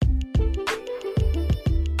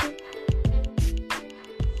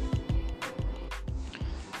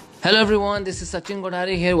Hello everyone, this is Sachin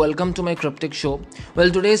Godhare here. Welcome to my Cryptic Show.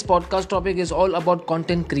 Well, today's podcast topic is all about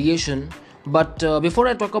content creation. But before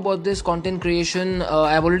I talk about this content creation,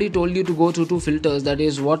 I've already told you to go through two filters. That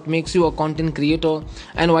is, what makes you a content creator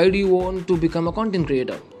and why do you want to become a content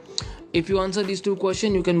creator? If you answer these two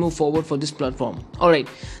questions, you can move forward for this platform. Alright,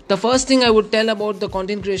 the first thing I would tell about the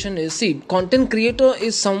content creation is, content creator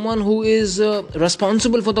is someone who is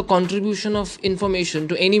responsible for the contribution of information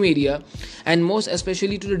to any media, and most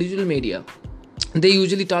especially to the digital media. They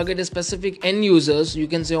usually target a specific end users, you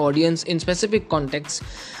can say audience, in specific contexts.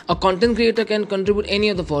 A content creator can contribute any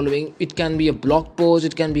of the following. It can be a blog post,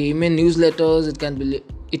 it can be email newsletters, it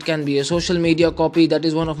can be a social media copy, that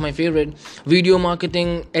is one of my favorite, video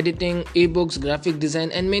marketing, editing, ebooks, graphic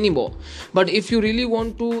design, and many more. But if you really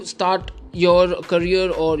want to start your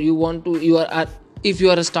career, or if you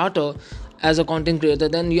are a starter as a content creator,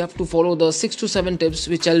 then you have to follow the 6 to 7 tips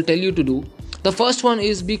which I'll tell you to do. The first one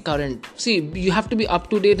is be current. You have to be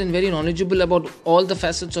up to date and very knowledgeable about all the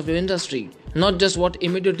facets of your industry, not just what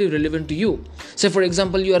immediately relevant to you. Say for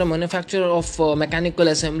example, you are a manufacturer of mechanical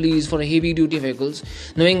assemblies for heavy duty vehicles.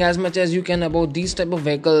 Knowing as much as you can about these type of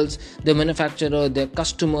vehicles, the manufacturer, their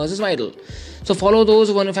customers, is vital. So follow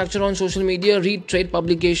those manufacturers on social media, read trade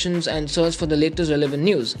publications, and search for the latest relevant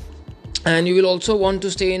news. And you will also want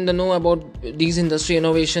to stay in the know about these industry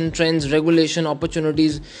innovation, trends, regulation,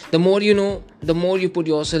 opportunities. The more you know, the more you put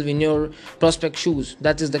yourself in your prospect shoes.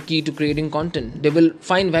 That is the key to creating content they will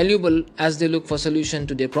find valuable as they look for solution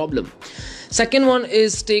to their problem. Second one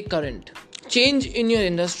is stay current. Change in your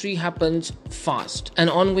industry happens fast, and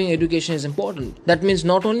ongoing education is important. That means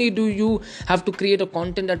not only do you have to create a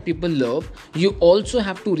content that people love, you also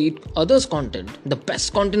have to read others' content. The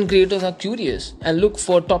best content creators are curious and look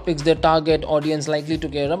for topics their target audience likely to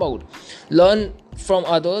care about. Learn from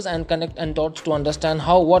others and connect and dots to understand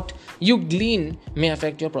how what you glean may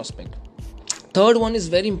affect your prospect. Third one is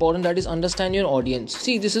very important, that is understand your audience.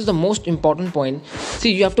 This is the most important point.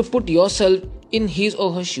 You have to put yourself in his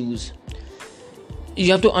or her shoes.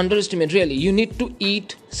 You have to underestimate, really. You need to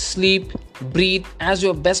eat, sleep, breathe as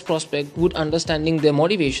your best prospect would, understanding their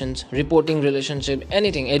motivations, reporting, relationship,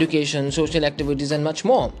 anything, education, social activities, and much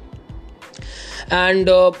more. And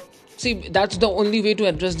that's the only way to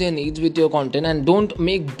address their needs with your content. And don't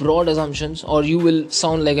make broad assumptions, or you will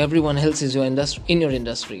sound like everyone else is in your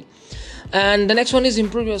industry. And the next one is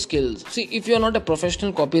improve your skills. If you're not a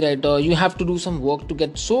professional copywriter, you have to do some work to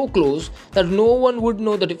get so close that no one would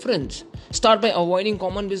know the difference. Start by avoiding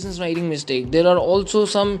common business writing mistakes. There are also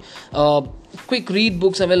some quick read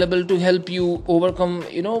books available to help you overcome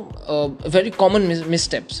very common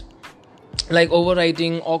missteps, like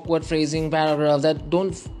overwriting, awkward phrasing, paragraph that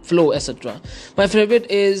don't flow, etc. My favorite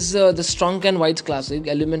is the Strunk and White's classic,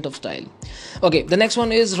 Element of Style. Okay, the next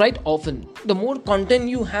one is write often. The more content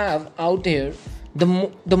you have out here, the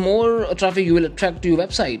more traffic you will attract to your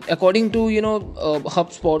website. According to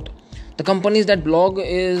HubSpot, the companies that blog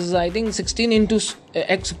is, I think, 16 into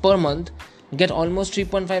x per month get almost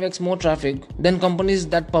 3.5x more traffic than companies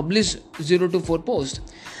that publish 0 to 4 posts.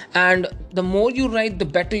 And the more you write, the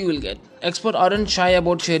better you will get. Experts aren't shy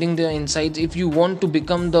about sharing their insights. If you want to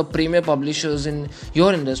become the premier publishers in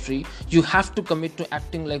your industry, you have to commit to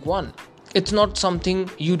acting like one. It's not something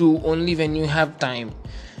you do only when you have time.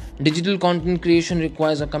 Digital content creation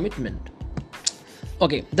requires a commitment.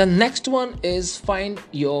 Okay, the next one is find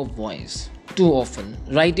your voice. Too often,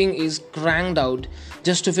 writing is cranked out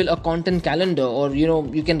just to fill a content calendar, or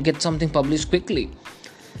you can get something published quickly.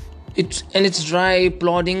 It's dry,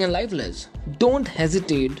 plodding, and lifeless. Don't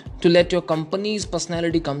hesitate to let your company's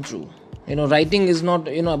personality come through. Writing is not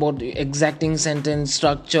about exacting sentence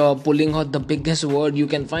structure, pulling out the biggest word you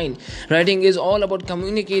can find. Writing is all about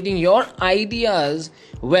communicating your ideas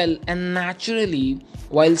well and naturally,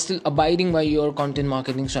 while still abiding by your content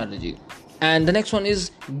marketing strategy. And the next one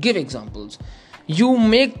is give examples. You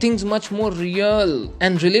make things much more real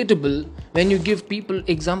and relatable when you give people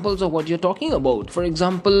examples of what you're talking about. For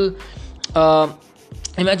example,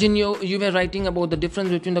 imagine you were writing about the difference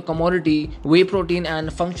between the commodity whey protein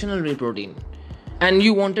and functional whey protein, and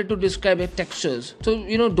you wanted to describe the textures. So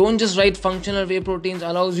don't just write functional whey proteins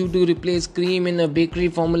allows you to replace cream in a bakery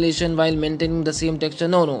formulation while maintaining the same texture.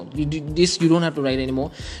 No, you don't have to write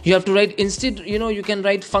anymore. You have to write instead. You can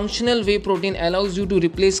write functional whey protein allows you to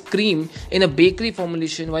replace cream in a bakery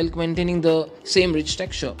formulation while maintaining the same rich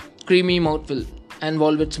texture, creamy mouthfeel, and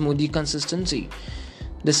velvet smoothie consistency.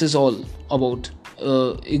 This is all about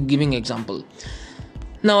giving example.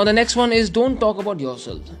 Now the next one is don't talk about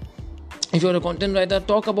yourself. If you're a content writer,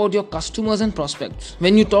 talk about your customers and prospects.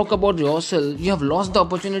 When you talk about yourself, you have lost the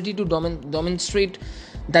opportunity to demonstrate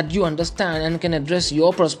that you understand and can address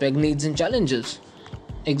your prospect needs and challenges.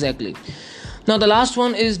 Exactly. Now, the last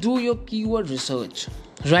one is do your keyword research.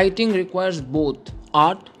 Writing requires both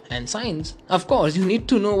art and science. Of course, you need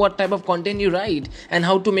to know what type of content you write and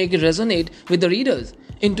how to make it resonate with the readers.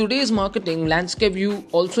 In today's marketing landscape, you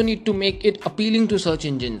also need to make it appealing to search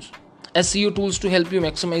engines, SEO tools to help you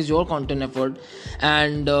maximize your content effort.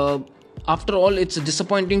 And after all, it's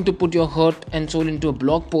disappointing to put your heart and soul into a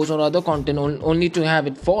blog post or other content only to have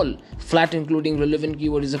it fall flat. Including relevant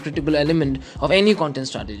keyword is a critical element of any content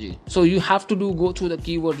strategy. So you have to go through the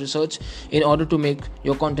keyword research in order to make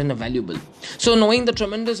your content valuable. So knowing the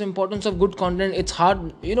tremendous importance of good content, it's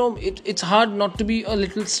hard, it's hard not to be a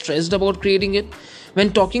little stressed about creating it.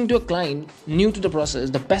 When talking to a client new to the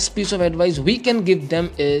process, the best piece of advice we can give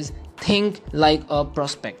them is think like a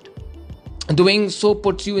prospect. Doing so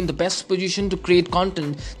puts you in the best position to create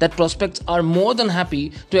content that prospects are more than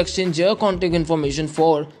happy to exchange their contact information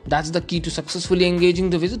for. That's the key to successfully engaging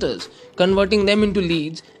the visitors, converting them into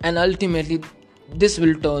leads, and ultimately this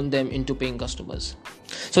will turn them into paying customers.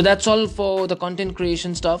 So that's all for the content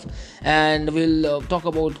creation stuff, and we'll talk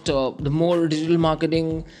about the more digital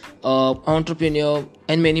marketing, entrepreneur,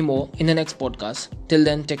 and many more in the next podcast. Till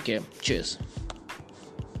then, take care. Cheers.